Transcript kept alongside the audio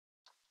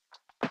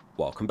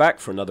Welcome back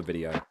for another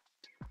video.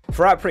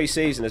 Throughout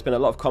pre-season there's been a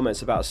lot of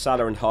comments about a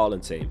Salah and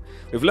Haaland team.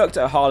 We've looked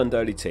at a Haaland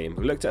only team,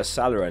 we've looked at a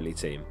Salah only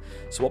team,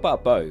 so what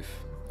about both?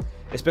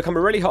 It's become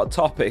a really hot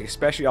topic,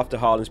 especially after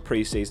Haaland's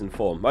pre-season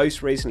form,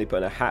 most recently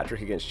putting a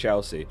hat-trick against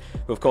Chelsea,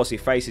 but of course he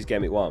faces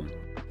Game Week 1.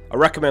 I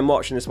recommend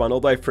watching this one all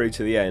the way through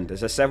to the end,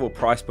 as there's several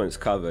price points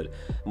covered,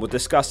 and we'll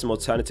discuss some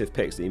alternative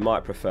picks that you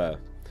might prefer.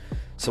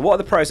 So what are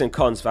the pros and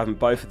cons of having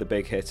both of the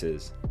big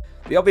hitters?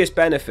 The obvious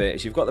benefit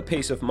is you've got the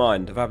peace of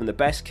mind of having the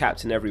best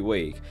captain every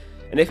week,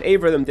 and if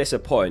either of them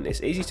disappoint,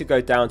 it's easy to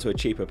go down to a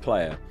cheaper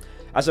player,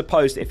 as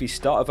opposed to if you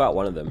start without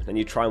one of them, then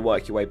you try and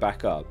work your way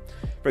back up.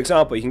 For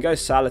example, you can go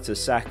Salah to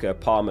Saka,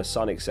 Palmer,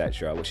 Son,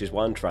 etc., which is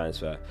one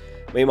transfer.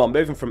 Meanwhile,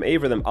 moving from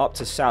either of them up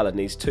to Salah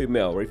needs 2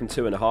 mil or even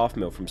 2.5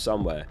 mil from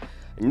somewhere,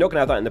 and you're not going to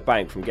have that in the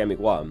bank from Game Week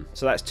 1,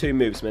 so that's 2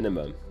 moves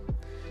minimum.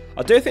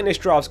 I do think this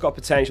draft's got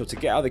potential to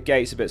get out of the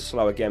gates a bit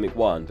slower Game Week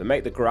 1, but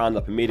make the ground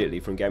up immediately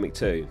from Game Week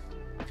 2.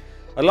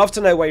 I'd love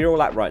to know where you're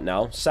all at right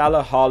now,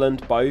 Salah,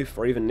 Haaland, both,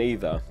 or even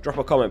neither. Drop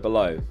a comment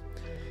below.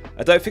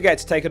 And don't forget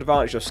to take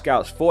advantage of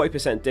Scout's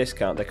 40%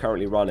 discount they're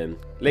currently running.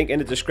 Link in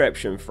the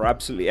description for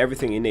absolutely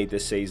everything you need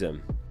this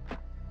season.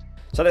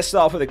 So let's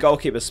start off with the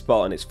goalkeeper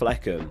spot, and it's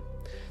Flecken.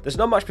 There's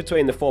not much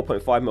between the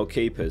 4.5mm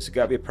keepers, so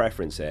go with your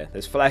preference here.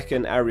 There's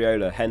Flecken,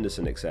 Areola,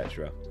 Henderson,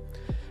 etc.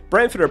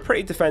 Brentford are a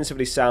pretty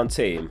defensively sound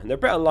team, and they're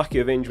a bit unlucky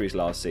with injuries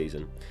last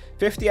season.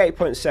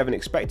 58.7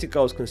 expected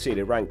goals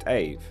conceded, ranked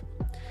 8th.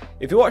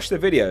 If you watch the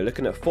video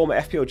looking at former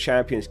FPL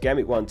champions Game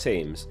Week 1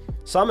 teams,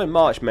 Simon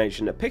March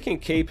mentioned that picking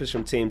keepers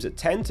from teams that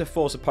tend to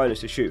force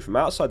opponents to shoot from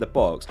outside the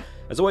box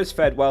has always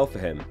fared well for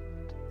him.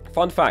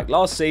 Fun fact,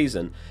 last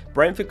season,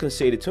 Brentford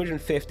conceded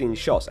 215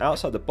 shots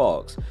outside the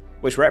box,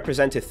 which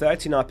represented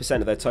 39%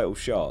 of their total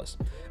shots.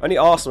 Only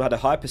Arsenal had a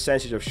high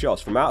percentage of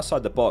shots from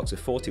outside the box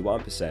with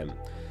 41%.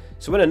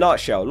 So in a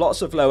nutshell,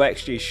 lots of low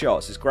XG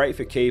shots is great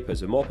for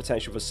keepers with more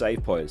potential for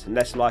save points and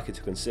less likely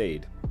to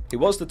concede. He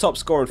was the top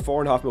scorer and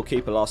 4.5mm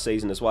keeper last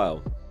season as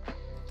well.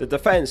 The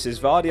defence is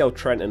Vardy,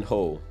 Trent and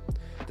Hall.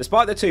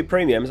 Despite the 2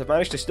 premiums, I've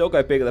managed to still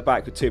go big at the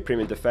back with 2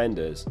 premium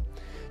defenders.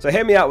 So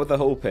hear me out with the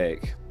Hall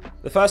pick.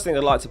 The first thing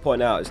I'd like to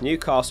point out is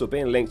Newcastle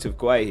being linked with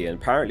Guehi and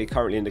apparently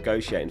currently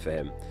negotiating for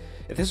him.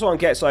 If this one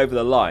gets over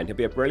the line, he'll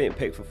be a brilliant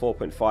pick for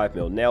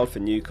 4.5mm, nailed for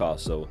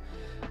Newcastle,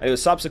 and he will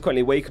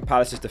subsequently weaken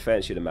Palace's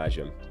defence, you'd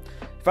imagine.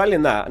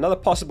 Failing that, another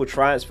possible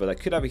transfer that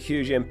could have a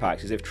huge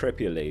impact is if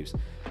Trippier leaves.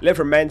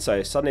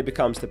 Livramento suddenly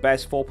becomes the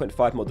best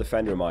 4.5mm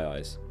defender in my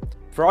eyes.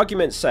 For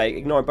argument's sake,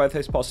 ignoring both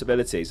those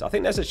possibilities, I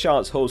think there's a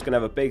chance Hall's going to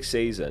have a big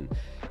season.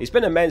 He's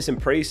been immense in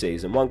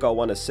pre-season, 1 goal,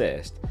 1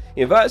 assist.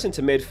 He inverts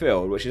into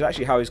midfield, which is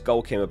actually how his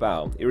goal came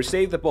about. He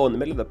received the ball in the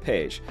middle of the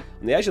pitch,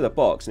 on the edge of the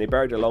box, and he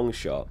buried a long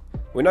shot.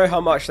 We know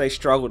how much they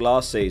struggled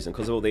last season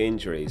because of all the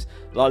injuries,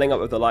 lining up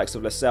with the likes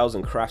of Lascelles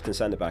and Kraft in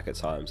centre-back at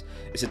times.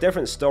 It's a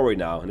different story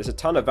now, and there's a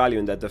ton of value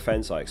in their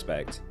defence, I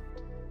expect.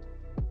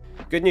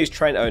 Good news,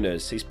 Trent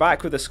owners. He's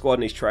back with the squad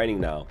and he's training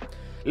now.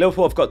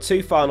 Liverpool have got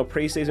 2 final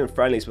pre-season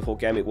friendlies before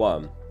Game Week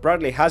 1.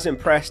 Bradley has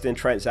impressed in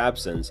Trent's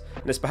absence,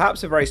 and there's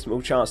perhaps a very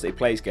small chance that he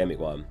plays Game Week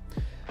 1.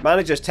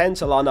 Managers tend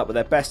to line up with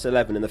their best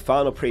 11 in the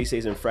final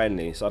pre-season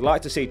friendly, so I'd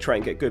like to see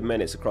Trent get good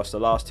minutes across the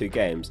last 2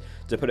 games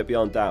to put it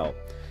beyond doubt.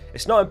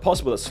 It's not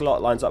impossible that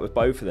Slot lines up with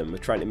both of them, with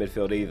Trent in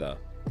midfield either.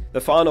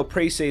 The final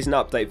pre-season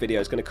update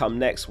video is going to come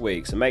next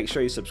week, so make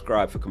sure you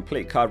subscribe for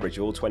complete coverage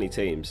of all 20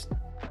 teams.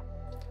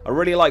 I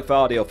really like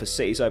Vardy for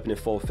City's opening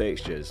 4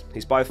 fixtures.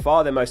 He's by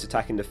far their most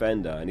attacking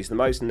defender, and he's the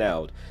most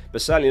nailed,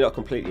 but certainly not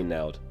completely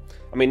nailed.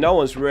 I mean, no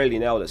one's really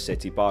nailed at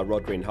City bar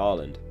Rodri and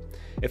Haaland.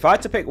 If I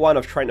had to pick one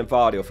of Trent and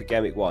Vardy for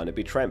Game Week 1, it'd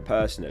be Trent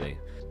personally.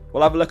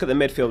 We'll have a look at the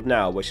midfield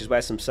now, which is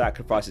where some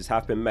sacrifices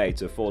have been made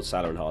to afford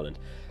Salah and Haaland.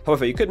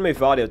 However, you could move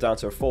Vardy down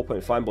to a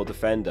 4.5mm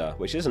defender,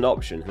 which is an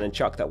option, and then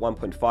chuck that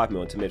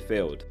 1.5mm into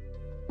midfield.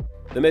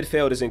 The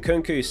midfield is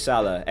Nkunku,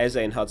 Salah, Eze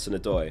and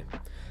Hudson-Odoi.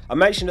 I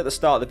mentioned at the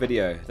start of the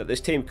video that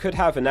this team could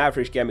have an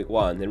average Game Week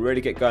 1 then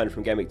really get going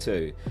from Game Week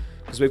 2,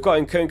 because we've got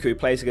Nkunku who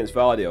plays against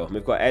Vardy and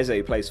we've got Eze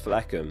who plays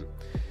Flecken.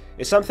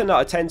 It's something that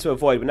I tend to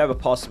avoid whenever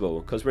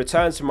possible, because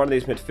returns from one of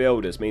these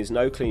midfielders means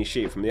no clean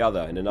sheet from the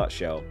other in a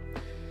nutshell.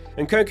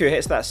 Nkunku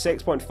hits that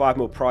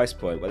 6.5mm price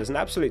point where there's an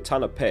absolute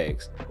ton of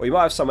picks, or you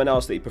might have someone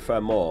else that you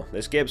prefer more.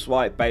 There's Gibbs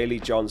White, Bailey,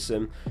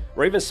 Johnson,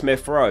 or even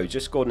Smith Rowe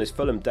just scored in his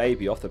Fulham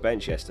debut off the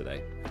bench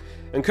yesterday.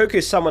 Nkunku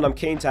is someone I'm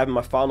keen to have in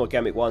my final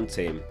Game Week 1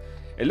 team.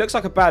 It looks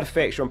like a bad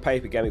fixture on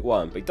paper Game Week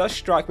 1, but he does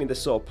strike me the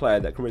sort of player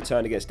that can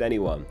return against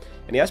anyone,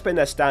 and he has been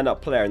their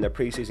stand-up player in their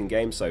pre-season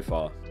games so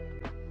far.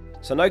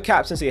 So no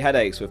captaincy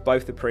headaches with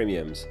both the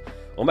premiums.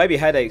 Or maybe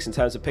headaches in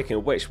terms of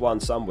picking which one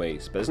some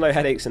weeks, but there's no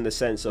headaches in the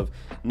sense of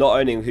not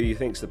owning who you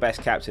think's the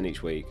best captain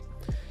each week.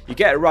 You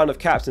get a run of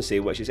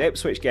captaincy which is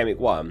Ipswich Game Week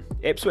 1,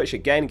 Ipswich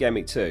again Game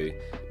Week 2,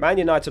 Man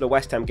United or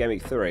West Ham Game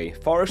Week 3,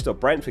 Forest or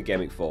Brentford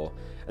Game Week 4,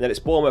 and then it's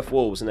Bournemouth,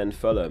 Wolves and then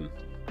Fulham.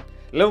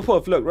 Liverpool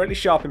have looked really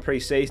sharp in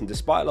pre-season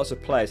despite lots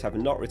of players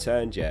having not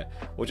returned yet,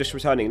 or just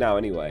returning now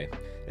anyway.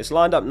 It's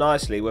lined up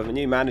nicely with a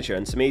new manager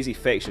and some easy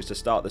fixtures to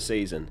start the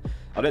season.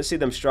 I don't see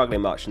them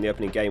struggling much in the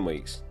opening game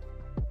weeks.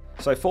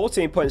 So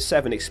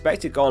 14.7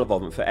 expected goal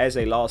involvement for Eze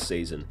last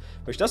season,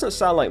 which doesn't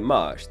sound like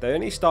much. They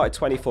only started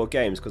 24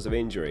 games because of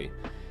injury.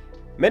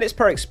 Minutes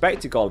per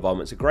expected goal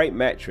involvement is a great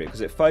metric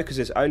because it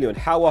focuses only on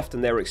how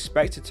often they were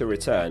expected to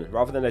return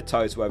rather than their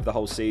total over the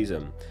whole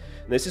season.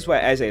 And this is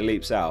where Eze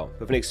leaps out,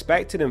 with an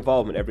expected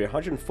involvement every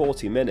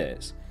 140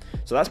 minutes.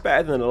 So that's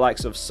better than the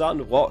likes of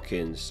Son,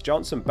 Watkins,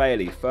 Johnson,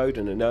 Bailey,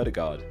 Foden and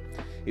Odegaard.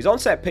 He's on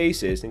set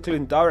pieces,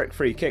 including direct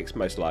free kicks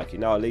most likely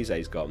now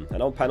Elise's gone,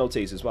 and on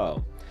penalties as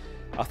well.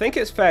 I think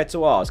it's fair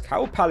to ask,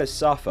 how will Palace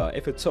suffer,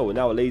 if at all,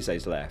 now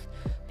Elise's left?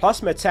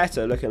 Plus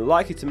Mateta looking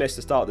likely to miss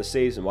the start of the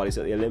season while he's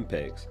at the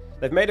Olympics.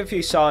 They've made a few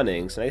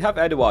signings, and they have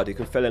Edouard who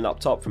can fill in up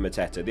top from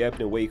Mateta the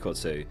opening week or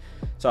two,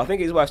 so I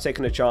think he's worth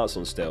taking a chance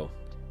on still.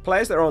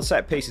 Players that are on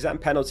set pieces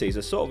and penalties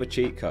are sort of a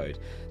cheat code.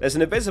 There's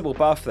an invisible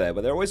buff there,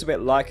 but they're always a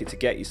bit likely to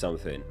get you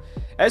something.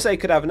 Eze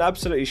could have an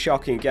absolutely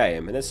shocking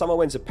game, and then someone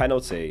wins a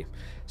penalty.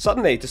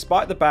 Suddenly,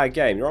 despite the bad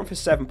game, you're on for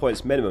 7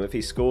 points minimum if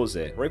he scores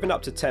it, or even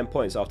up to 10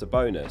 points after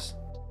bonus.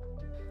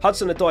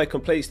 Hudson-Odoi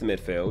completes the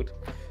midfield.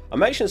 I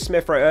mentioned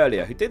Smith Rowe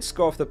earlier, who did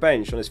score off the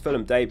bench on his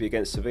Fulham debut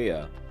against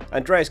Sevilla.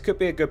 Andreas could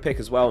be a good pick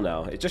as well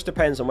now, it just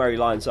depends on where he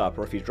lines up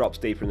or if he drops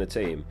deeper in the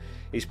team.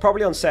 He's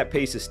probably on set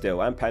pieces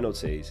still, and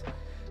penalties.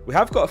 We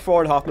have got a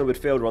 4.5 mil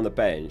midfielder on the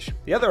bench.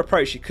 The other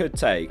approach you could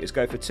take is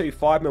go for two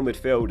 5 mil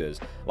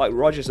midfielders, like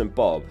Rodgers and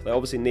Bob, though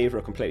obviously neither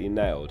are completely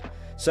nailed.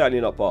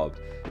 Certainly not Bob.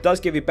 It does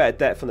give you better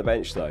depth on the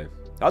bench though.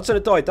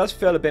 Hudson-Odoi does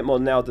feel a bit more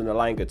nailed than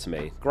Elanga to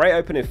me. Great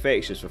opening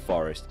fixtures for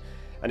Forest.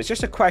 And it's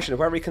just a question of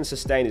whether he can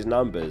sustain his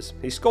numbers.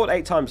 He scored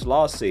 8 times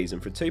last season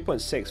for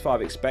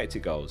 2.65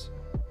 expected goals.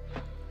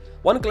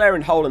 One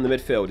glaring hole in the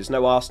midfield is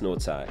no Arsenal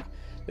attack.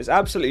 There's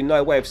absolutely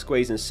no way of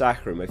squeezing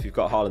Saka if you've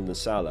got Haaland and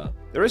Salah.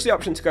 There is the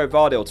option to go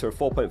Vardyl to a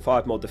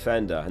 4.5 mil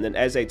defender and then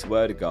Eze to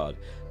Odegaard,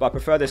 but I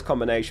prefer this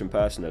combination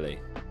personally.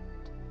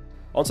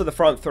 Onto the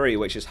front three,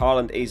 which is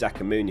Haaland,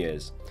 Isak and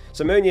Muniz.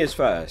 So Muniz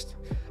first.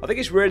 I think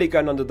it's really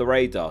going under the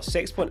radar,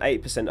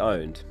 6.8%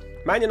 owned.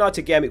 Man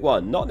United game week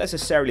 1, not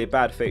necessarily a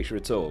bad fixture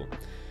at all.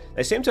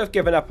 They seem to have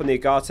given up on the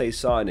Ugarte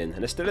signing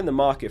and are still in the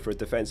market for a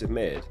defensive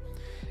mid.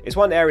 It's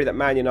one area that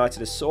Man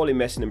United is sorely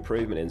missing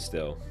improvement in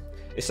still.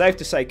 It's safe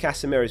to say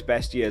Casemiro's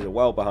best years are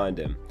well behind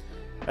him.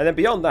 And then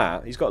beyond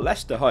that, he's got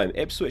Leicester home,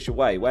 Ipswich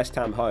away, West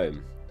Ham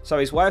home. So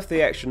he's worth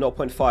the extra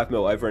 0.5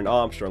 mil over an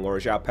Armstrong or a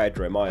João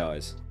Pedro in my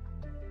eyes.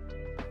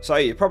 So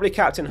you're probably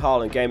captain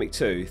Haaland game week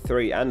 2,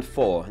 3 and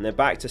 4 and then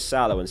back to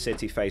Salah when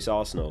City face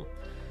Arsenal.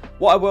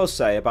 What I will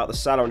say about the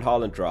Salah and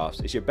Haaland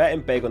drafts is you're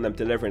betting big on them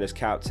delivering as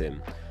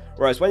captain.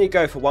 Whereas when you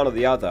go for one or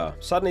the other,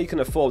 suddenly you can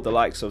afford the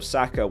likes of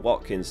Saka,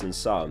 Watkins and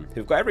Son,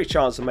 who've got every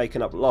chance of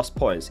making up lost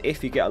points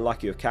if you get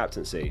unlucky with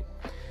captaincy.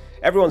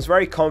 Everyone's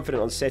very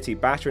confident on City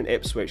battering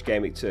Ipswich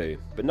game week 2,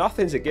 but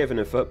nothing's a given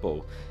in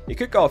football. You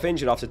could go off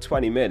injured after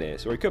 20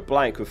 minutes, or you could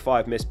blank with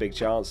 5 missed big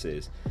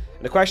chances.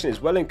 And the question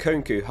is, will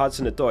Nkunku,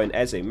 Hudson-Odoi and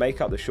Eze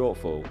make up the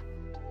shortfall?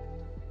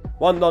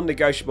 One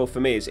non-negotiable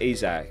for me is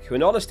Isak, who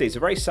in honesty is a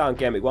very sound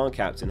game week 1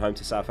 captain home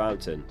to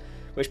Southampton,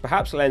 which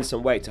perhaps lends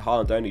some weight to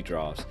Haaland only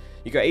drafts.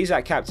 You got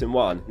Isak captain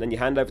 1, and then you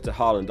hand over to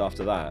Haaland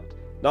after that.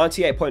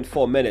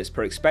 98.4 minutes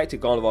per expected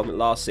goal involvement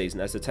last season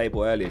as the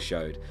table earlier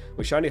showed,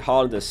 which only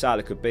Haaland and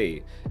Salah could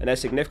beat, and they're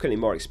significantly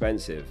more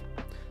expensive.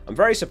 I'm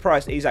very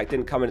surprised Isak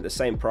didn't come in at the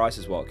same price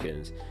as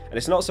Watkins, and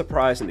it's not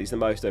surprising that he's the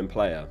most owned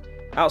player.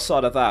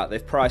 Outside of that,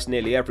 they've priced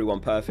nearly everyone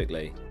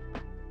perfectly.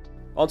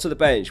 Onto the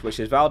bench, which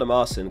is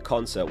Valdemarson,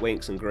 Konsa,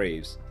 Winks and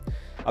Greaves.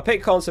 I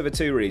picked Konsa for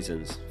 2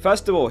 reasons.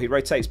 First of all, he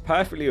rotates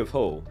perfectly with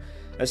Hall,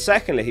 and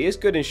secondly, he is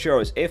good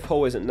insurance if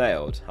Hall isn't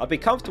nailed. I'd be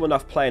comfortable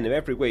enough playing him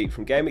every week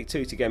from game week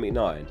 2 to game week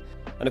 9.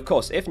 And of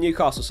course, if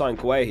Newcastle sign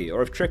Guehi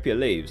or if Trippier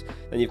leaves,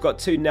 then you've got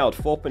 2 nailed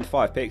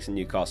 4.5 picks in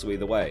Newcastle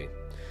either way.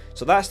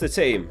 So that's the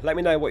team. Let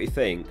me know what you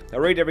think. I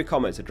read every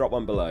comment, so drop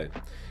one below.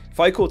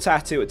 Focal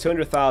Tattoo at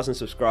 200,000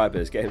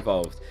 subscribers. Get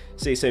involved.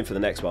 See you soon for the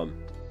next one.